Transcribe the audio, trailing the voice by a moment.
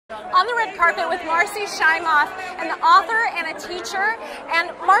On the red carpet with Marci Shimoff, an author and a teacher. And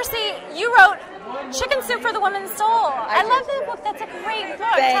Marci, you wrote Chicken Soup for the Woman's Soul. I love that book. That's a great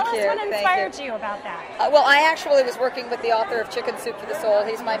book. Tell us what inspired you about that. Well, I actually was working with the author of Chicken Soup for the Soul.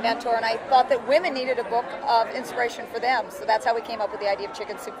 He's my mentor, and I thought that women needed a book of inspiration for them. So that's how we came up with the idea of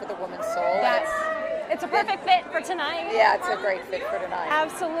Chicken Soup for the Woman's Soul. It's a perfect fit for tonight. Yeah, it's a great fit for tonight.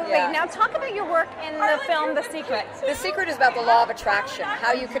 Absolutely. Yeah. Now talk about your work in the film The Secret. The Secret is about the law of attraction,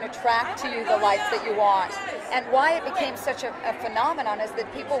 how you can attract to you the life that you want. And why it became such a phenomenon is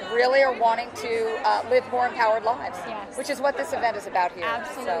that people really are wanting to live more empowered lives, which is what this event is about here.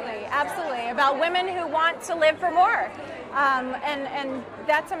 Absolutely, absolutely. About women who want to live for more. And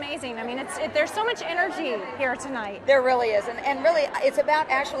that's amazing. I mean, there's so much energy here tonight. There really is. And really, it's about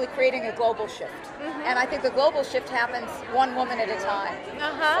actually creating a global shift. And I think the global shift happens one woman at a time.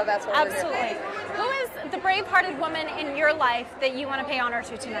 So that's what we're doing. Who is the brave-hearted woman in your life that you want to pay honor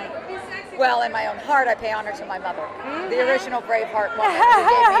to tonight? Well, in my own heart, I pay honor to my mother, the original BraveHeart woman who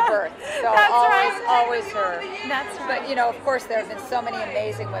gave me birth. So always her. That's right. But you know, of course, there have been so many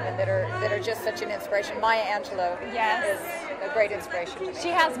amazing women that are just such an inspiration. Maya Angelou is a great inspiration to me. She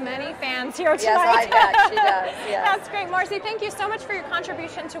has many fans here tonight. Yes, I bet she does. Yes. That's great, Marci. Thank you so much for your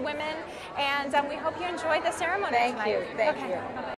contribution to women, and we hope you enjoyed the ceremony tonight. Thank you.